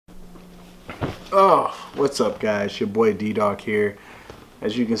Oh, what's up guys? Your boy D-Dog here.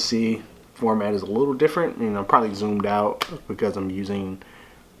 As you can see, format is a little different. I'm probably zoomed out because I'm using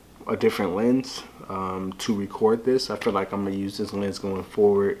a different lens to record this. I feel like I'm gonna use this lens going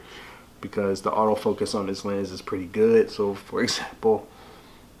forward because the autofocus on this lens is pretty good. So for example,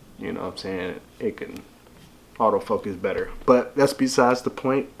 you know what I'm saying, it can autofocus better. But that's besides the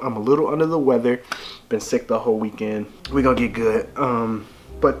point. I'm a little under the weather. Been sick the whole weekend. We're gonna get good.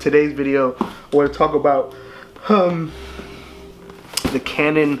 But today's video, I want to talk about the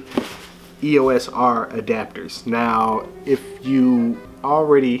Canon EOS R adapters. Now, if you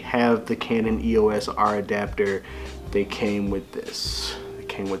already have the Canon EOS R adapter, they came with this. They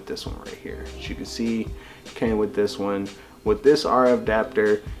came with this one right here. As you can see, came with this one. With this R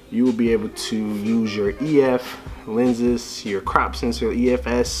adapter, you will be able to use your EF lenses, your crop sensor,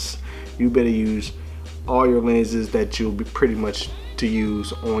 EFS. You better use all your lenses that you'll be pretty much to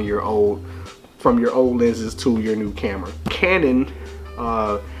use on your from your old lenses to your new camera. Canon,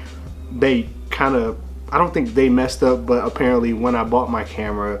 they kind of, I don't think they messed up, but apparently when I bought my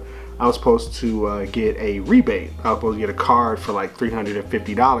camera, I was supposed to get a rebate. I was supposed to get a card for like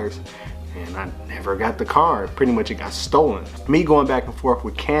 $350, and I never got the card. Pretty much it got stolen. Me going back and forth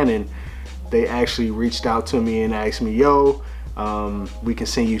with Canon, they actually reached out to me and asked me, yo, we can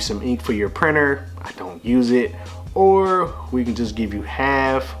send you some ink for your printer. I don't use it. Or we can just give you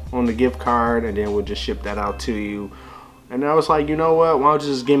half on the gift card and then we'll just ship that out to you. And I was like, you know what, why don't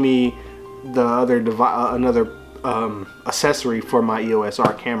you just give me the other another accessory for my EOS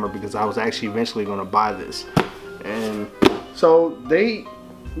R camera, because I was actually eventually going to buy this. And so they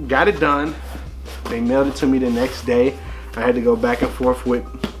got it done. They mailed it to me the next day. I had to go back and forth with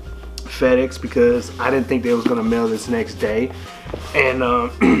FedEx because I didn't think they was going to mail this next day. And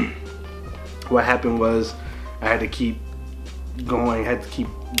what happened was I had to keep going, had to keep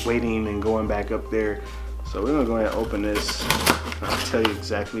waiting and going back up there. So we're gonna go ahead and open this. I'll tell you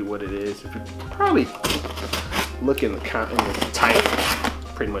exactly what it is. If you probably look in the title,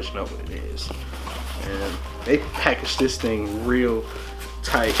 pretty much know what it is. And they packaged this thing real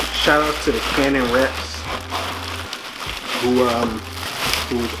tight. Shout out to the Canon reps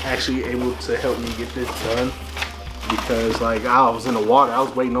who was actually able to help me get this done, because like I was in the water. I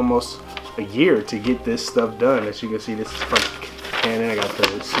was waiting almost a year to get this stuff done. As you can see, this is from Canon. I got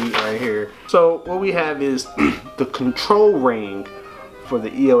the receipt right here. So what we have is the control ring for the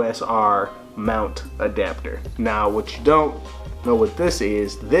EOS R mount adapter. Now what you don't know what this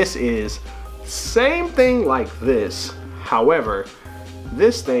is same thing like this. However,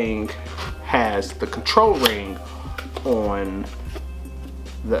 this thing has the control ring on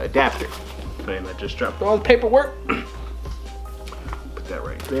the adapter. And I just dropped all the paperwork. That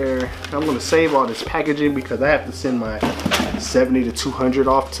right there. I'm going to save all this packaging because I have to send my 70 to 200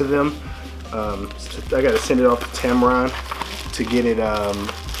 off to them. I got to send it off to Tamron to get it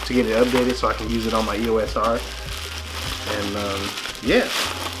updated so I can use it on my EOS R. And yeah,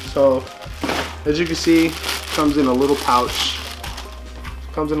 so as you can see, comes in a little pouch.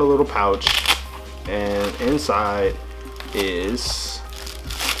 Comes in a little pouch, and inside is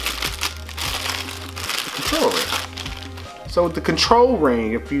the control ring. So with the control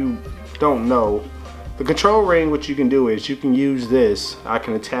ring, if you don't know, the control ring, what you can do is you can use this. I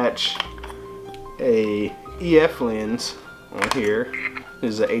can attach a EF lens on here.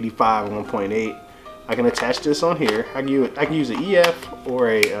 This is an 85 1.8. I can attach this on here. I can use an EF or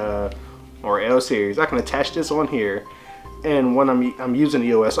a L series. I can attach this on here. And when I'm using the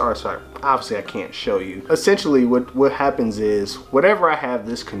EOS R, so obviously I can't show you. Essentially, what happens is whatever I have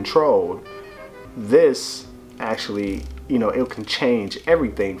this controlled, this actually, you know, it can change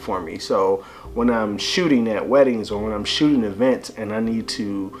everything for me. So when I'm shooting at weddings or when I'm shooting events and I need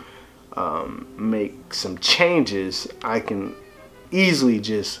to make some changes, I can easily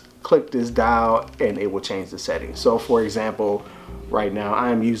just click this dial and it will change the settings. So for example, right now I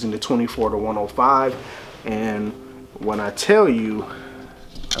am using the 24 to 105, and when I tell you,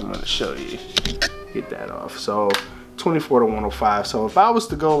 I'm going to show you, get that off. So 24 to 105. So if I was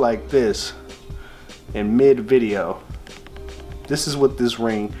to go like this in mid video, this is what this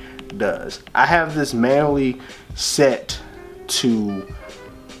ring does. I have this manually set to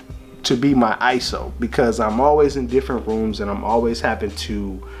be my ISO because I'm always in different rooms and I'm always having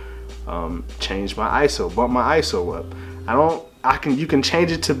to change my ISO, bump my ISO up. You can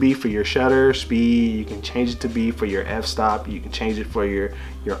change it to be for your shutter speed, you can change it to be for your f-stop, you can change it for your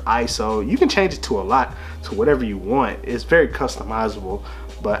ISO, you can change it to a lot, to whatever you want. It's very customizable,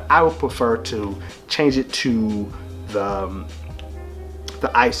 but I would prefer to change it to the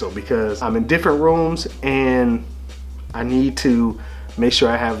ISO because I'm in different rooms and I need to make sure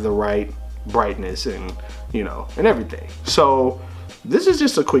I have the right brightness and, you know, and everything. So this is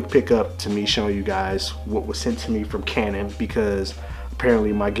just a quick pickup to me showing you guys what was sent to me from Canon, because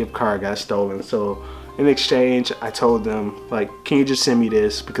apparently my gift card got stolen. So in exchange, I told them, like, can you just send me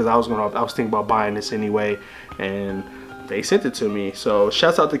this, because I was thinking about buying this anyway, and they sent it to me. So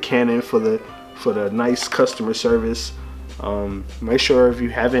shouts out to Canon for the nice customer service. Make sure if you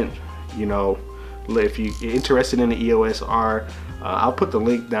haven't, you know, if you're interested in the EOS R, I'll put the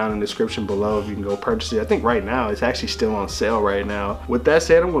link down in the description below if you can go purchase it. I think right now it's actually still on sale right now. With that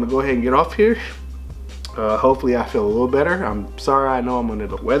said, I'm gonna go ahead and get off here. Hopefully I feel a little better. I'm sorry, I know I'm under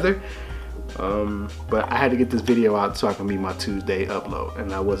the weather, but I had to get this video out so I can meet my Tuesday upload,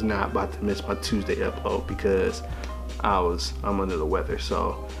 and I was not about to miss my Tuesday upload because I'm under the weather.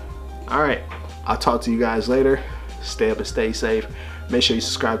 So all right, I'll talk to you guys later. Stay up and stay safe. Make sure you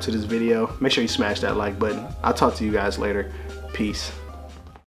subscribe to this video. Make sure you smash that like button. I'll talk to you guys later. Peace.